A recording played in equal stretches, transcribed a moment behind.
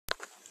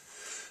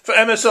For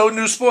MSO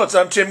News Sports,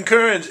 I'm Tim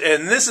Kearns,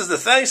 and this is the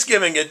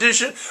Thanksgiving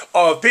edition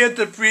of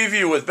Panther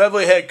Preview with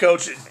Beverly head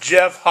coach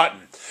Jeff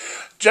Hutton.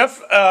 Jeff,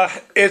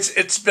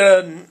 it's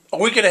been a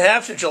week and a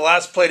half since you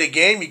last played a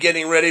game. You're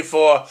getting ready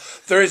for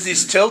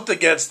Thursday's tilt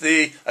against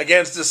the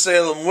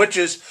Salem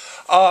Witches.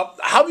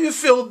 How do you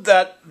feel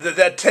that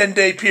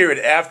 10-day period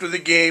after the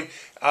game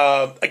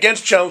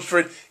against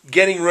Chelmsford,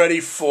 getting ready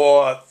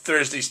for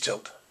Thursday's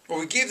tilt? Well,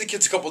 we gave the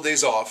kids a couple of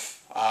days off.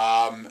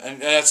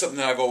 And that's something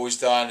that I've always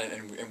done,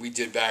 and we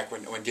did back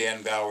when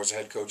Dan Bauer was the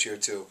head coach here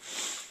too.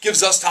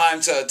 Gives us time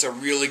to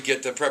really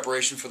get the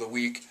preparation for the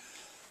week.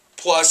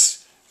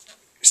 Plus,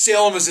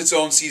 Salem is its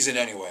own season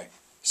anyway.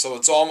 So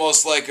it's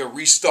almost like a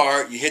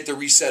restart. You hit the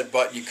reset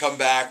button, you come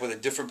back with a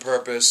different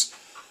purpose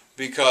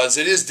because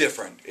it is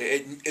different.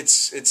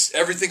 It's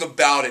everything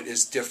about it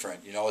is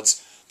different. You know,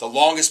 it's the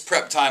longest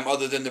prep time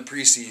other than the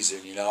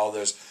preseason. You know,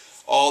 there's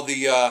all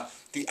the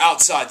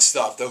outside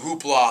stuff, the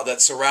hoopla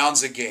that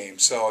surrounds the game.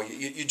 So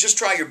you just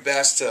try your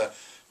best to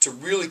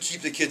really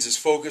keep the kids as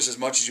focused as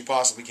much as you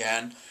possibly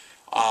can.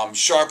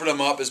 Sharpen them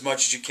up as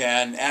much as you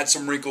can. Add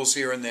some wrinkles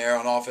here and there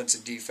on offense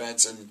and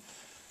defense, and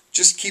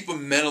just keep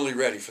them mentally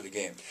ready for the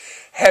game.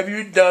 Have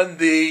you done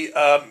the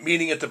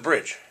meeting at the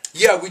bridge?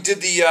 Yeah, we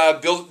did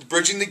the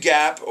Bridging the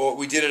Gap. Or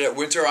we did it at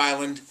Winter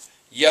Island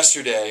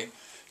yesterday.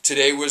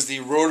 Today was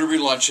the Rotary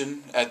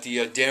Luncheon at the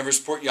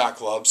Danversport Yacht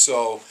Club.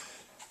 So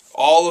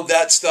all of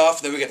that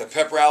stuff. Then we got the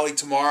pep rally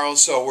tomorrow.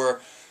 So we're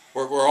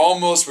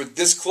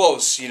this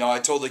close. You know, I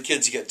told the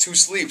kids you get 2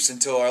 sleeps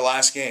until our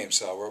last game.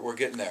 So we're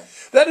getting there.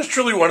 That is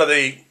truly one of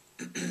the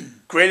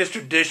greatest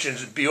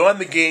traditions beyond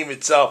the game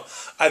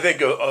itself, I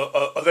think,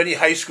 of any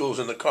high schools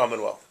in the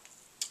Commonwealth.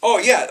 Oh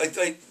yeah,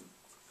 like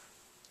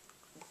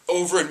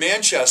over in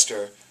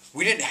Manchester,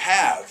 we didn't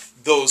have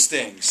those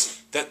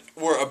things that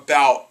were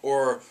about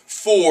or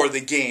for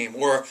the game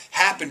or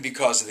happened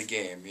because of the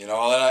game. You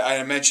know, and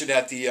I mentioned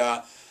at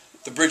the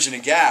Bridging the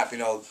Gap, you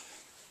know,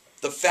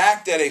 the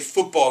fact that a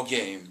football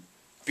game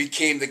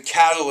became the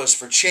catalyst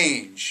for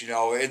change, you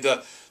know,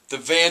 the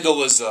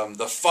vandalism,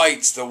 the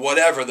fights, the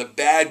whatever, the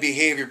bad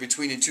behavior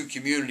between the two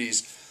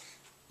communities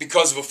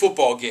because of a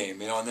football game,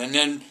 you know, and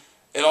then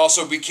it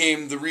also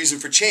became the reason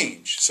for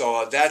change.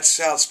 So that's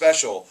how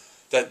special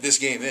that this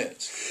game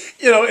is.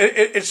 You know,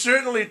 it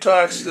certainly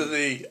talks to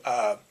the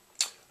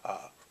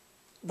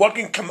what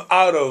can come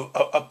out of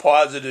a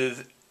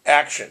positive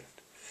action.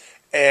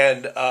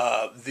 And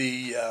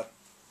the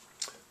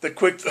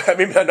quick, I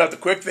mean, not the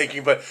quick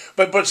thinking, but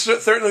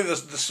certainly the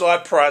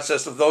thought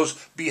process of those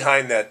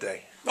behind that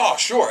day. Oh,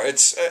 sure.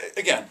 It's,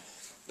 again,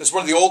 it's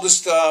one of the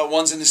oldest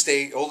ones in the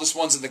state, oldest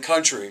ones in the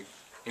country,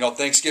 you know,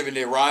 Thanksgiving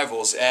Day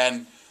rivals,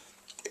 and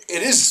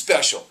it is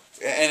special.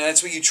 And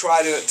that's what you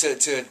try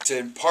to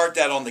impart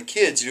that on the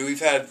kids. You know,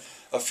 we've had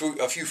a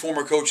few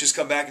former coaches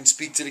come back and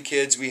speak to the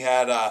kids. We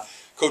had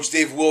Coach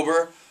Dave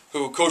Wilbur,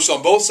 who coached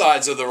on both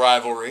sides of the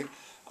rivalry.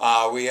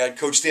 We had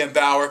Coach Dan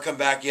Bauer come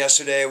back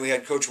yesterday. We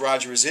had Coach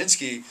Roger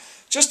Rosinski,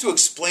 just to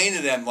explain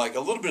to them like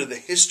a little bit of the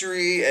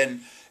history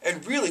and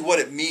really what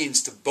it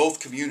means to both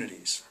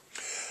communities.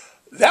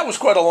 That was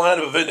quite a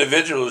lineup of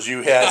individuals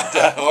you had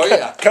oh,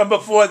 yeah. come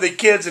before the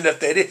kids, and if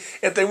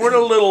they weren't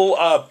a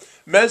little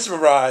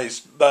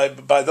mesmerized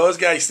by those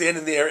guys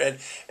standing there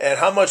and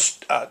how much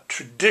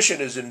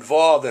tradition is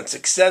involved and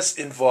success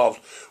involved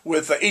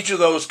with each of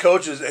those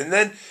coaches, and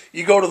then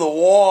you go to the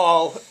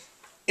wall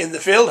in the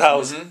field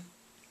house. Mm-hmm.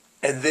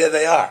 And there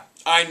they are.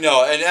 I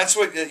know, and that's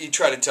what you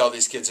try to tell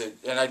these kids,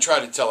 and I try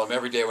to tell them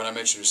every day when I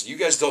mention this. You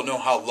guys don't know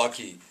how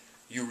lucky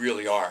you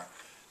really are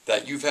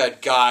that you've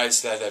had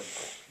guys that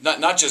have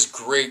not just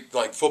great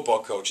like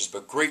football coaches,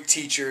 but great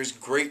teachers,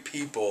 great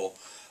people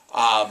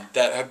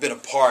that have been a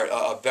part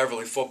of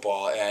Beverly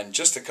football, and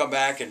just to come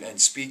back and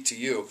speak to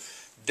you,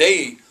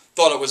 they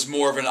thought it was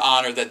more of an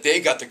honor that they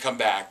got to come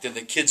back than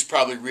the kids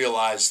probably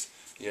realized,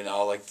 you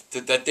know, like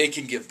that they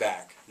can give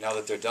back now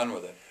that they're done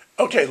with it.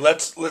 Okay,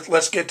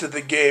 let's get to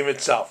the game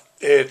itself.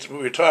 We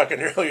were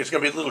talking earlier, it's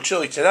going to be a little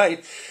chilly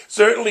tonight,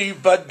 certainly,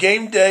 but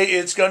game day,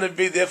 it's going to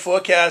be, they're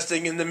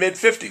forecasting in the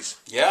mid-50s.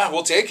 Yeah,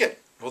 we'll take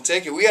it. We'll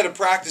take it. We had a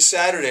practice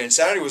Saturday, and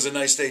Saturday was a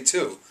nice day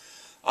too.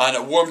 And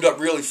it warmed up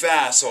really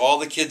fast, so all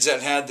the kids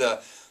that had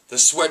the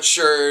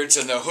sweatshirts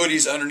and the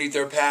hoodies underneath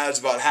their pads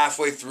about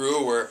halfway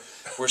through were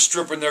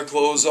stripping their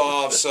clothes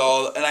off.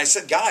 So, and I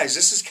said, guys,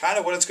 this is kind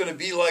of what it's going to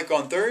be like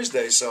on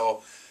Thursday,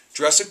 so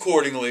dress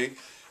accordingly.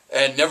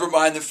 And never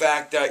mind the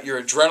fact that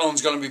your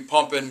adrenaline's going to be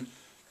pumping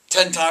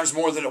 10 times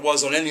more than it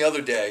was on any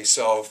other day.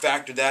 So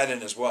factor that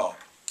in as well.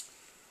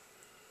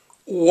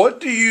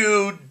 What do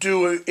you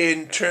do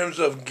in terms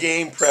of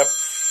game prep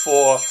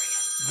for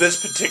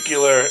this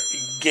particular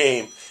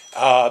game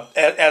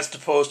as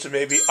opposed to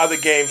maybe other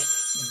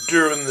games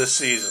during the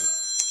season?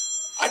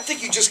 I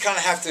think you just kind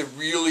of have to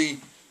really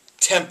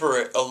temper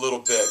it a little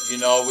bit. You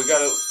know, we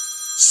got to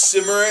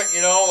simmer it,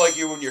 you know, like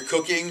when you're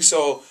cooking,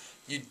 so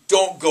you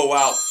don't go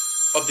out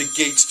of the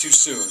gates too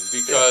soon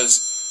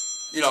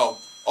because, you know,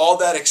 all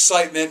that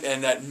excitement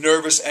and that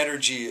nervous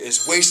energy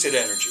is wasted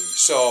energy.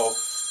 So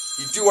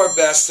you do our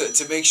best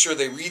to make sure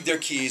they read their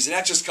keys, and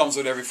that just comes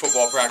with every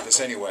football practice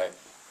anyway.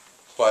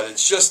 But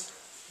it's just,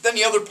 then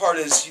the other part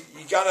is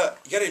you gotta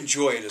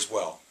enjoy it as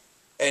well.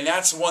 And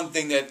that's one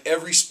thing that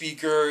every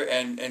speaker,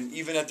 and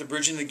even at the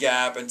Bridging the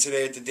Gap, and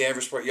today at the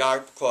Danvers Sport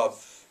Yacht Club,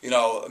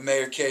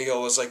 Mayor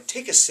Cahill was like,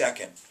 take a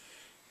second,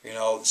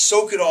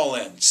 soak it all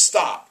in,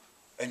 stop,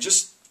 and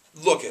just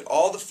look at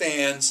all the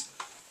fans,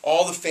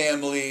 all the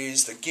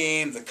families, the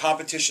game, the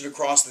competition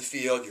across the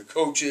field, your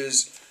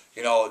coaches.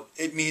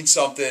 It means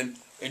something.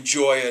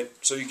 Enjoy it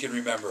so you can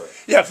remember it.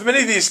 Yeah, for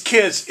many of these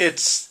kids,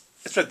 it's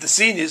for the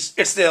seniors,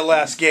 it's their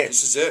last game.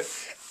 This is it.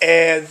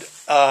 And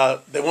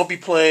they won't be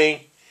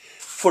playing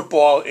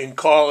football in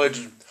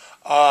college.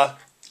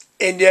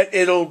 And yet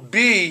it'll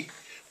be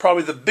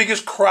probably the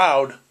biggest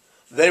crowd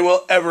they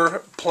will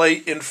ever play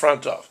in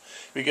front of.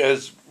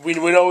 Because we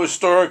know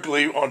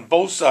historically on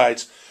both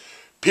sides,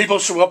 people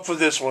show up for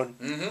this one.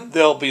 Mm-hmm.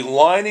 They'll be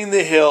lining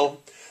the hill.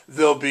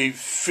 They'll be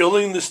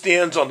filling the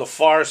stands on the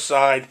far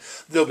side.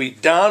 They'll be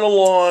down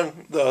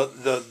along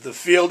the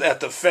field at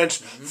the fence,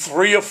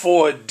 3 or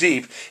 4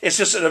 deep. It's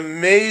just an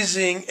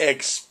amazing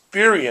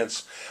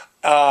experience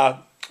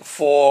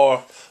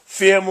for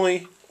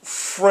family,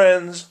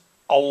 friends,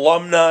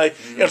 alumni.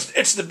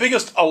 It's the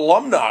biggest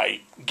alumni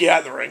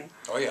gathering.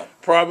 Oh yeah,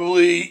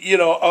 probably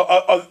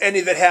of any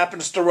that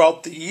happens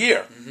throughout the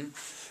year. Mm-hmm.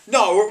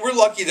 No, we're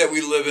lucky that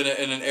we live in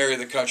an area of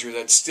the country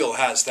that still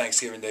has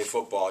Thanksgiving Day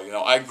football.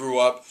 I grew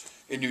up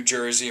in New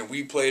Jersey, and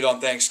we played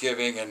on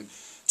Thanksgiving, and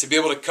to be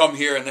able to come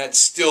here, and that's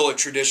still a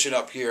tradition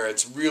up here,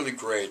 it's really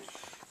great.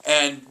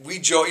 And we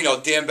joke,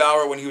 Dan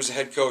Bauer, when he was a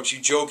head coach,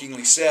 he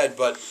jokingly said,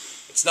 but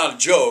it's not a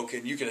joke,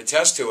 and you can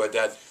attest to it,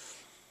 that,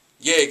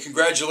 yay,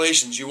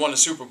 congratulations, you won the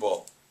Super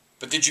Bowl.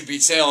 But did you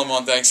beat Salem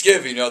on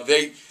Thanksgiving?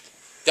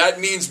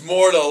 That means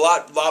more to a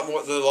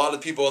lot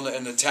of people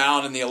in the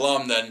town and the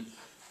alum than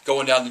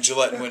going down to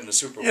Gillette and winning the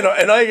Super Bowl.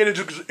 And all you got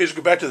to do is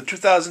go back to the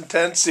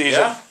 2010 season.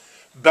 Yeah.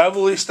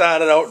 Beverly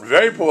started out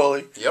very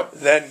poorly. Yep.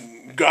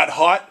 Then got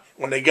hot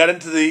when they got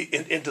into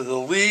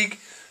the league.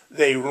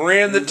 They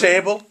ran the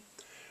table.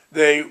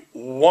 They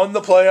won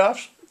the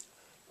playoffs.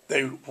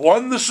 They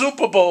won the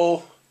Super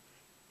Bowl.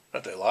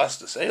 But they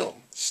lost to Salem.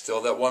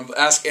 Still that one.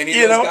 Ask any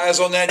of those guys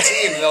on that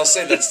team, and they'll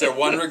say that's their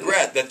one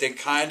regret, that they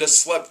kind of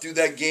slept through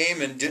that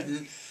game and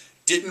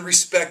didn't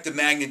respect the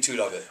magnitude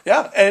of it.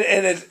 Yeah,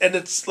 and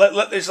it's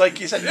like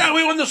you said, yeah,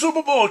 we won the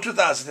Super Bowl in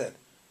 2010.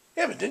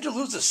 Yeah, but didn't you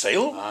lose to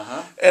Salem?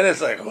 Uh-huh. And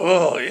it's like,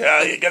 oh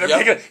yeah, you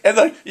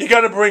gotta you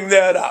gotta bring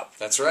that up.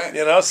 That's right.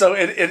 So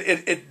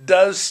it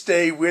does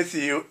stay with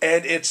you,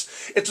 and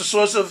it's a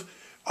source of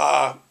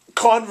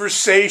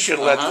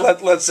conversation.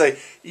 Let's say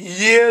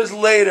years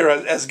later,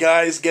 as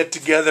guys get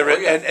together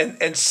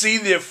and see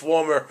their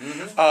former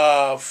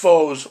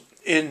foes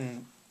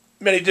in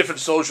many different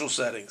social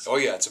settings. Oh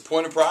yeah, it's a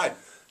point of pride.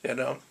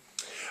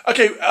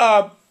 Okay.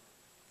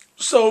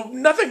 So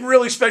nothing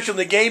really special in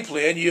the game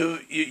plan.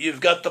 You've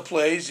got the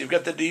plays, you've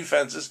got the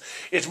defenses.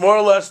 It's more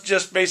or less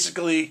just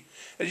basically,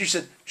 as you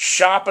said,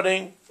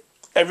 sharpening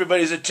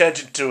everybody's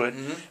attention to it,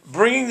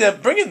 bringing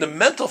the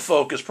mental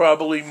focus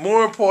probably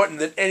more important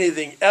than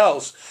anything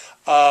else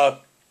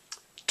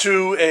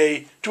to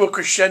a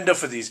crescendo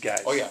for these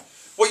guys. Oh yeah.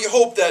 Well, you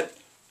hope that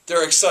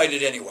they're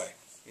excited anyway.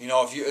 And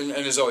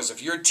as always,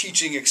 if you're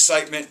teaching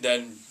excitement,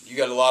 then you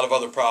got a lot of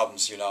other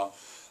problems.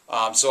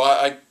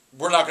 So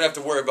we're not going to have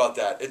to worry about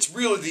that. It's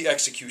really the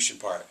execution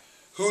part.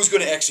 Who's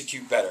going to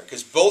execute better?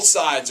 Because both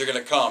sides are going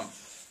to come.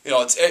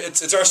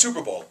 It's our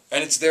Super Bowl,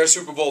 and it's their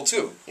Super Bowl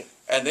too. Yeah.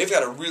 And they've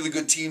got a really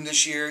good team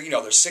this year. They're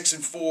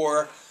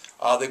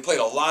 6-4. They played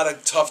a lot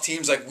of tough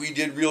teams like we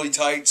did, really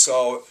tight.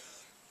 So,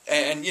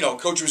 and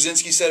Coach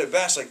Rosinski said it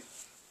best. Like,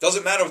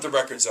 doesn't matter what the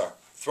records are.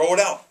 Throw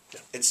it out.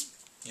 Yeah.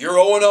 You're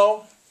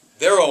 0-0.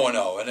 They're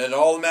 0-0, and it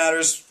all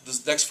matters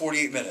the next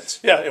 48 minutes.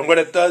 Yeah, and what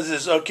it does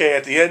is, okay,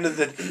 at the end of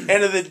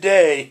the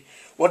day,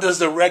 what does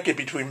the record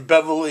between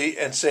Beverly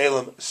and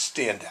Salem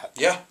stand at?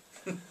 Yeah,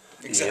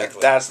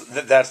 exactly. Yeah,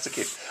 that's the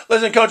key.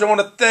 Listen, Coach, I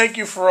want to thank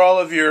you for all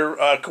of your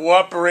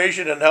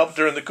cooperation and help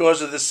during the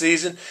course of the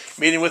season,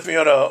 meeting with me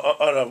on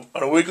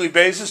a weekly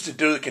basis to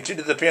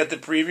continue the Panther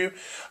preview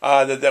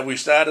that we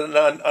started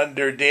on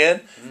under Dan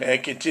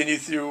and continue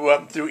through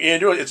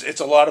Andrew. It's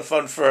a lot of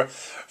fun for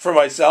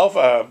myself.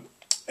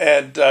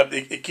 And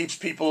it keeps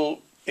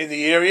people in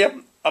the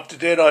area up to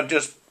date on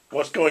just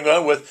what's going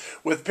on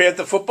with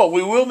Panther football.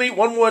 We will meet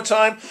one more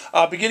time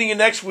beginning of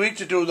next week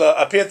to do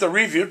a Panther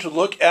review to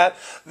look at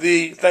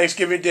the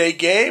Thanksgiving Day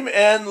game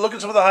and look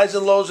at some of the highs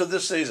and lows of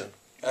this season.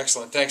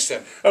 Excellent. Thanks,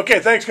 Tim. Okay,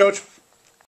 thanks, Coach.